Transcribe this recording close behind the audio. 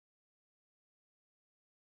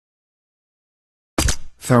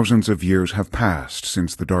Thousands of years have passed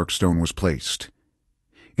since the Dark Stone was placed.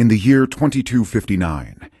 In the year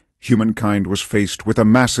 2259, humankind was faced with a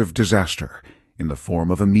massive disaster in the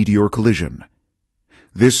form of a meteor collision.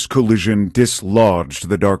 This collision dislodged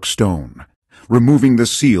the Dark Stone, removing the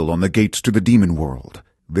seal on the gates to the demon world.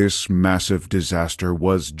 This massive disaster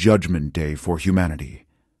was Judgment Day for humanity.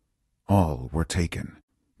 All were taken.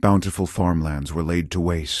 Bountiful farmlands were laid to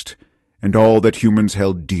waste, and all that humans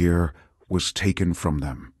held dear was taken from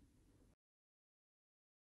them.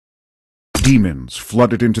 Demons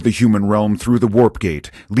flooded into the human realm through the warp gate,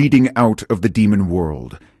 leading out of the demon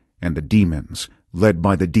world, and the demons, led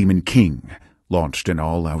by the Demon King, launched an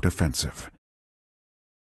all-out offensive.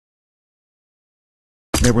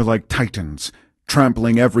 They were like titans,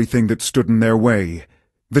 trampling everything that stood in their way.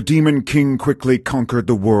 The Demon King quickly conquered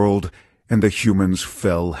the world, and the humans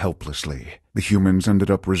fell helplessly. The humans ended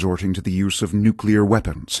up resorting to the use of nuclear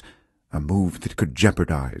weapons, a move that could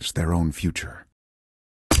jeopardize their own future.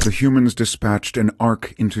 The humans dispatched an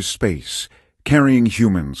ark into space, carrying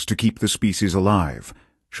humans to keep the species alive,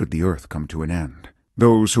 should the Earth come to an end.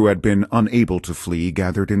 Those who had been unable to flee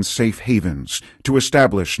gathered in safe havens to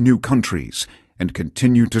establish new countries and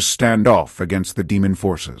continue to stand off against the demon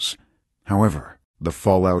forces. However, the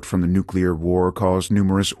fallout from the nuclear war caused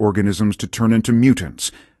numerous organisms to turn into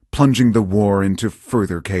mutants, plunging the war into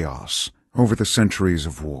further chaos. Over the centuries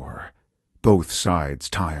of war, both sides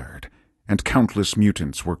tired, and countless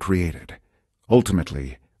mutants were created.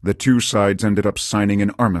 Ultimately, the two sides ended up signing an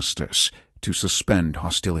armistice to suspend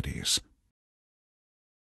hostilities.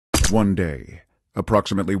 One day,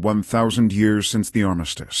 approximately 1,000 years since the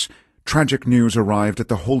armistice, tragic news arrived at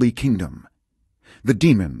the Holy Kingdom. The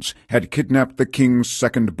demons had kidnapped the king's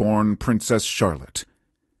second-born Princess Charlotte.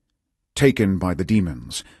 Taken by the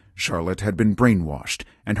demons, Charlotte had been brainwashed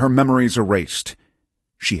and her memories erased.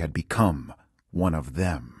 She had become one of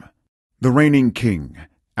them. The reigning king,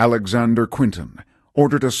 Alexander Quinton,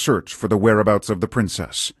 ordered a search for the whereabouts of the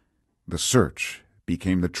princess. The search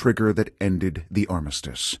became the trigger that ended the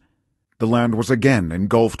armistice. The land was again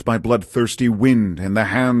engulfed by bloodthirsty wind, and the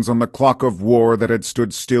hands on the clock of war that had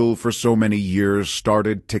stood still for so many years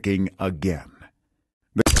started ticking again.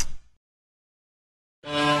 Get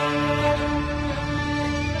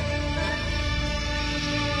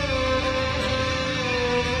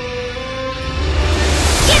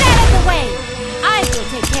out of the way! I will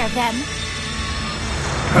take care of them.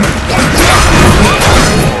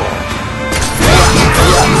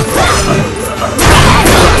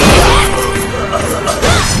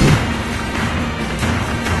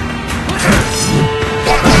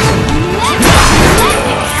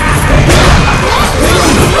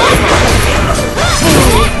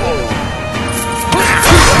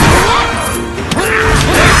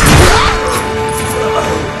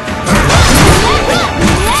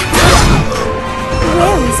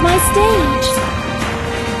 Where is my stage?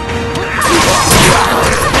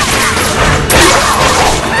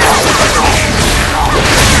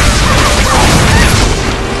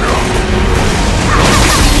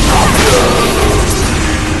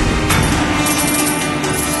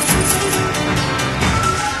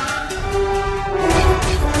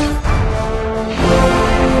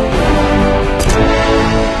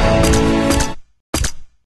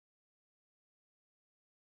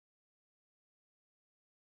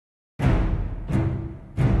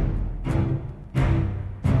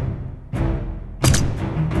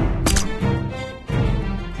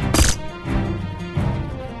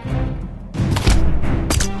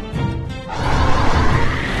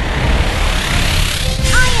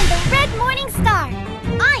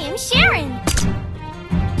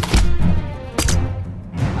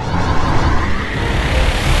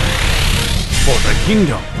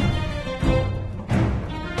 Kingdom.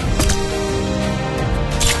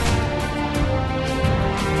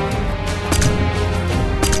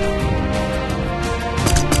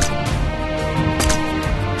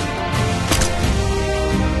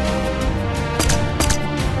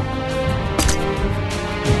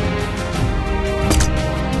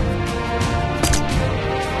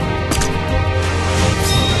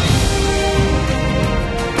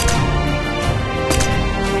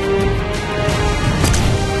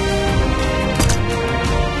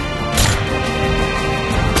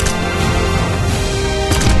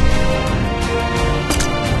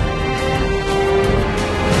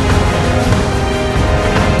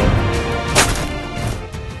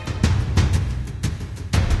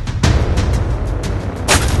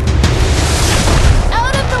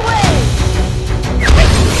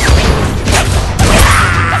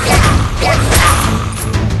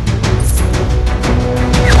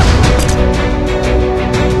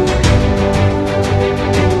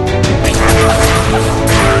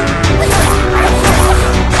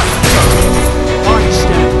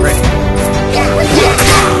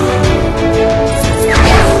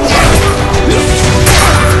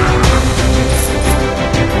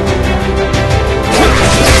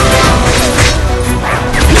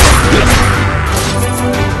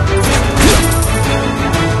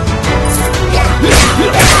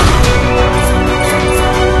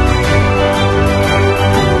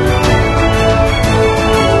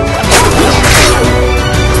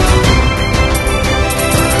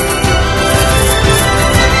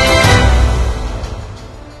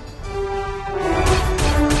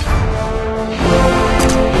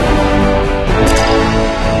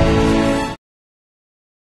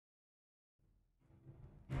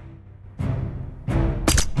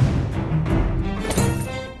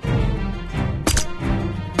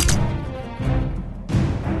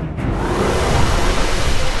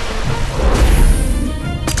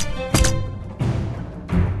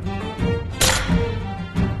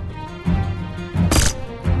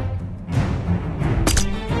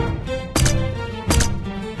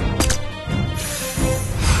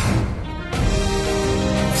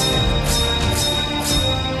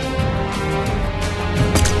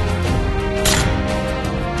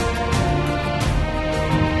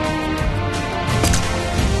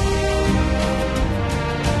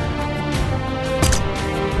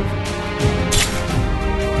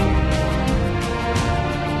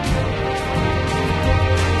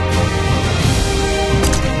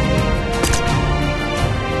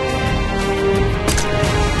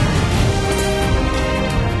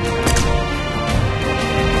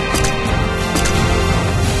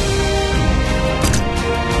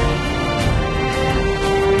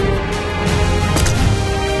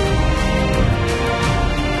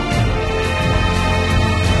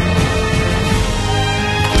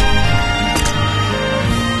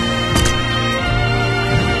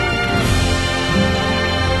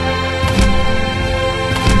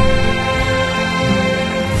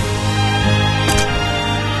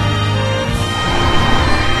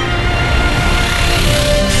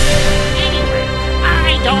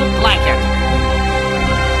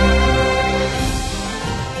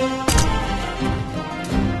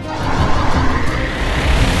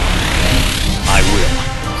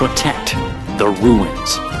 protect the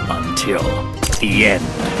ruins until the end.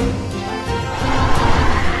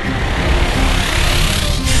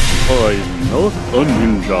 I'm not a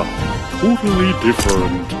ninja. Totally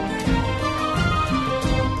different.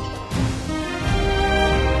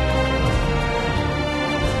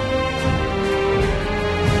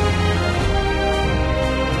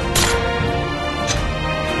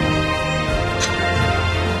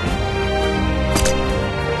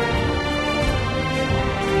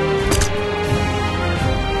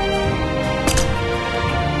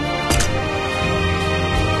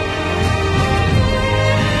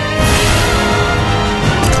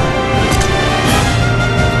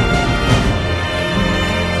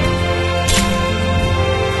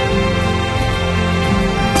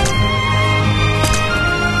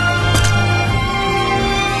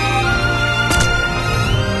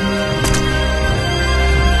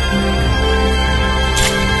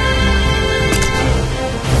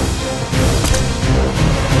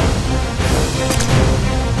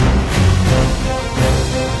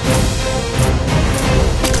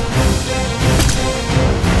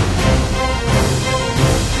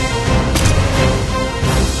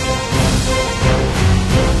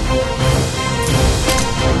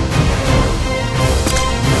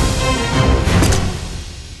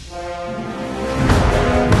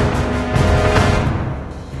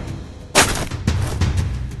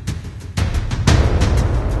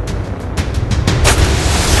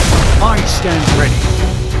 I stand ready.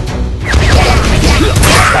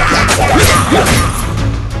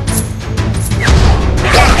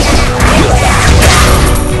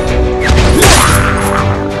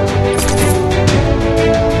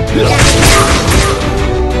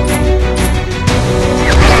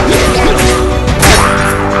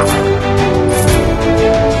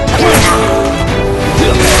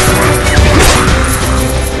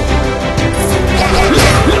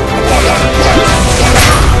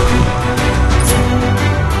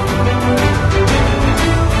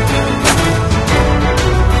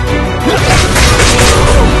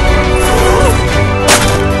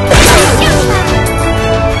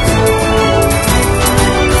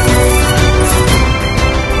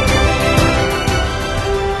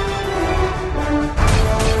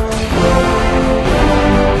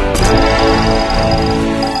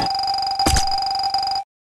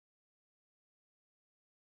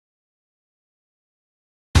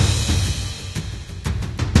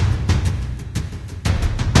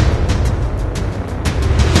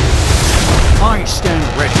 I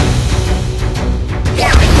stand ready.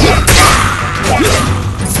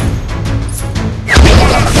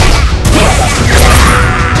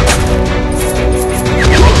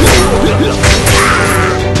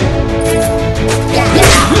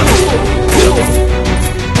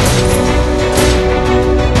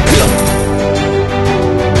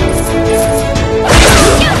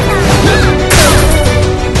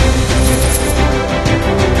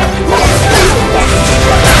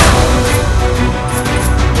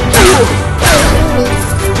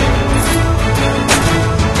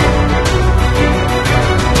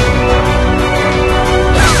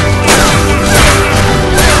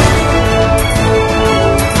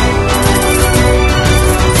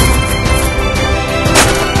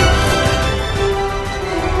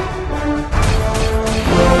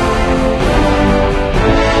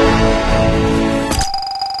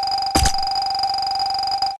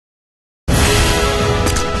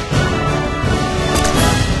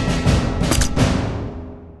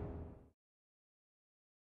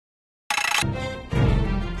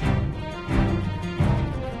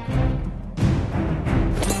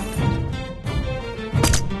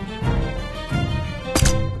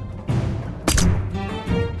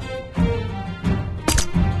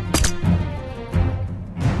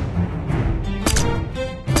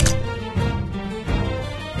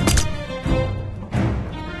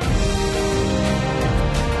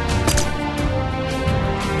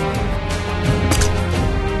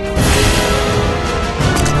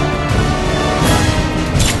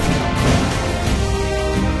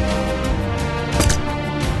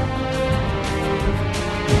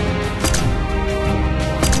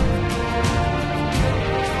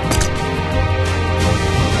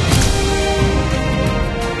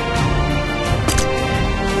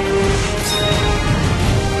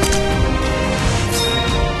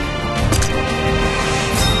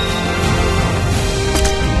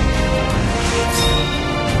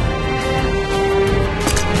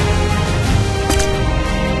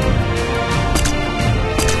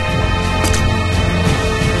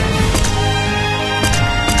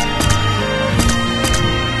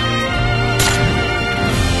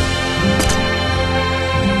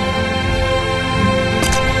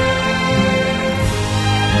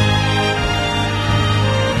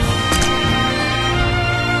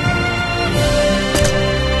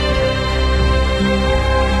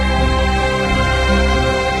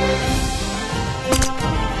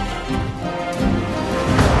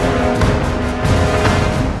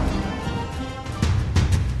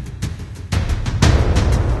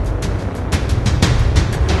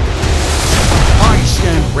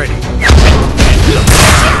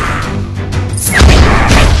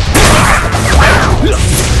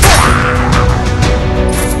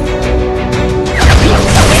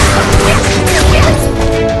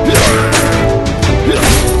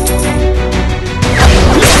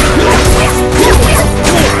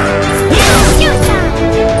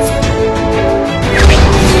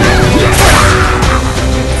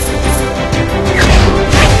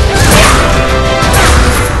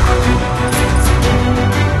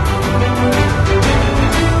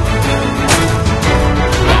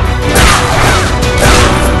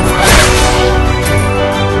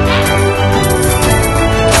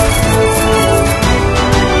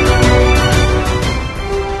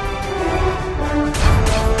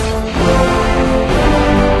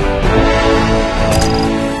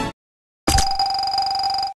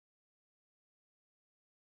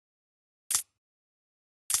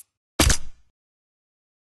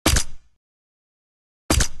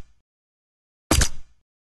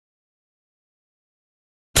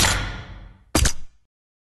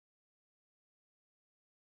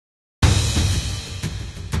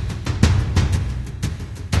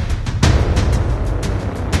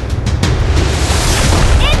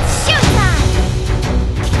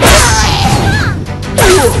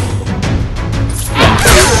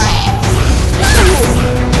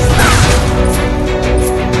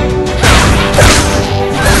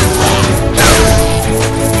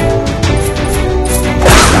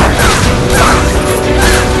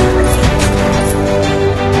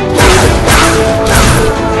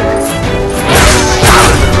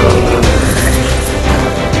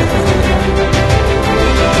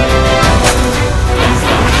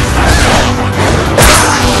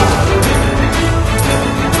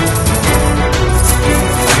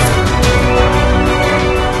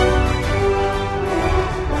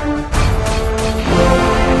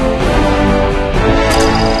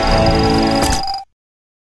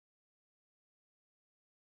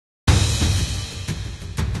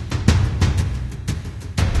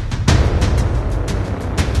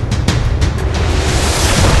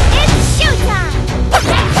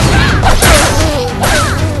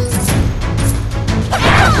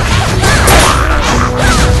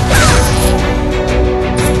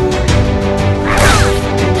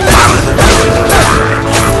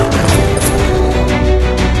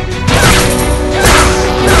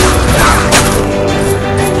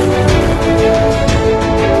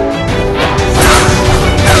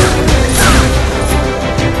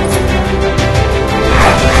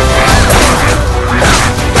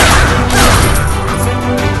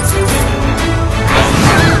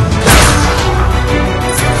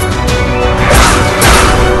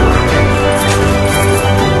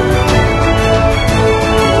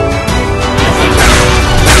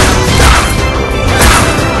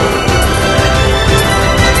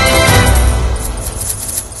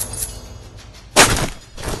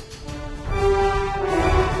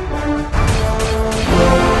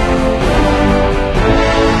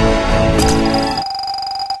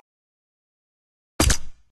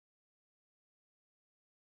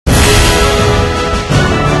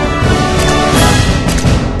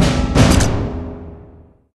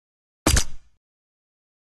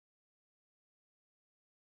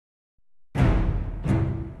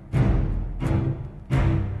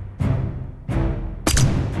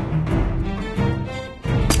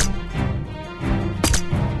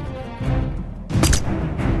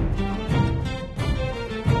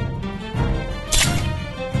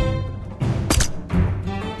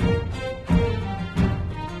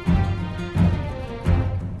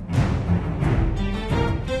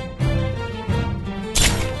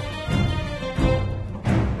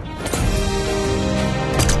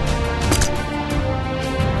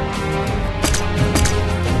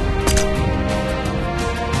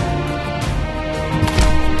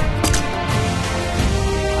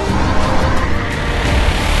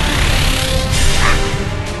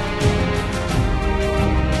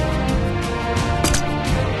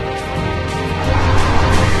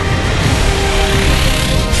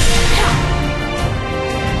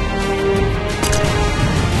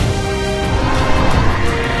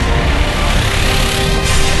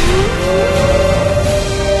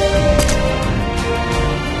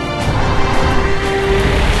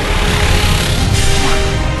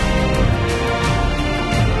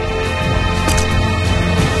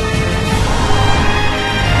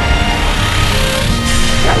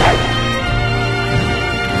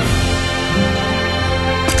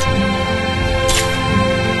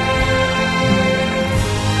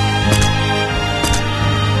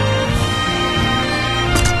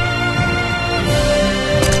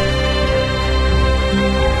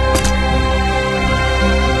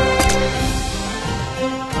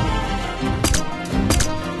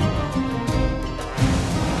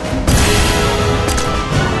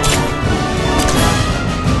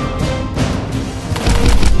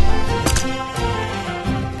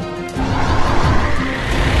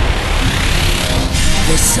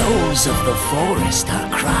 souls of the forest are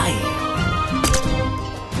crying.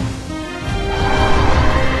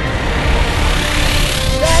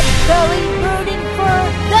 That belly burning fur,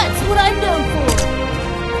 that's what I'm known for!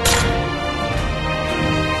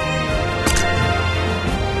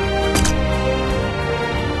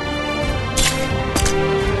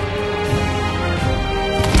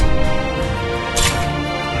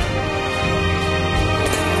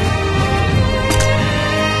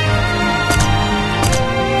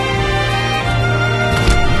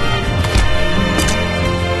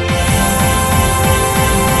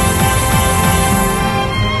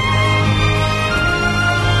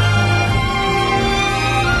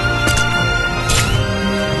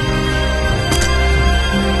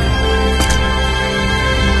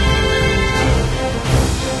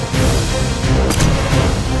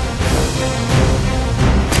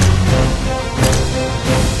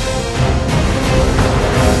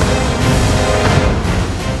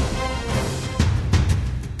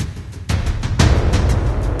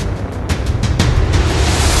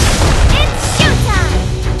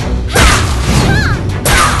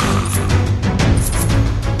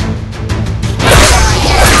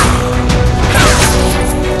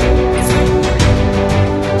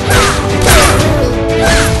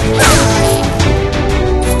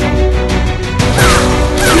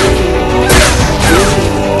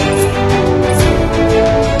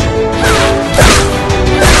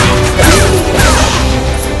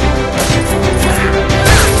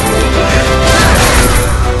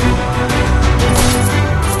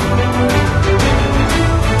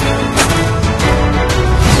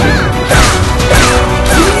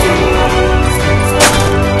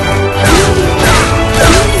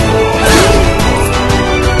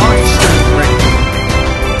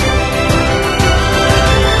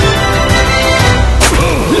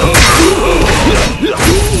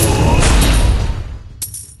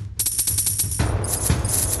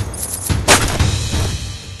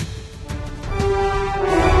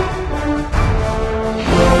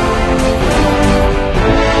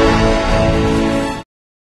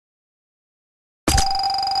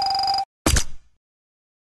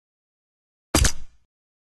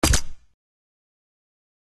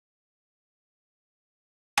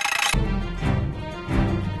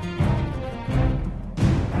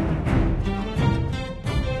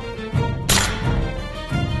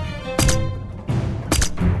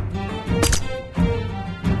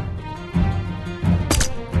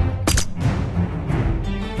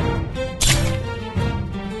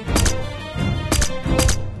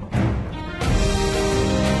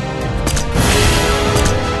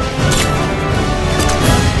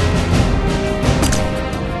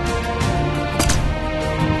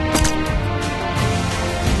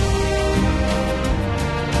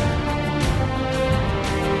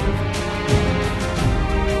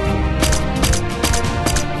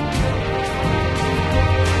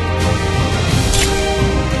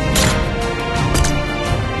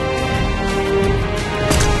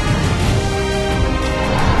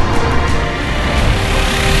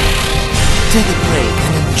 Take a break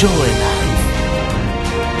and enjoy life.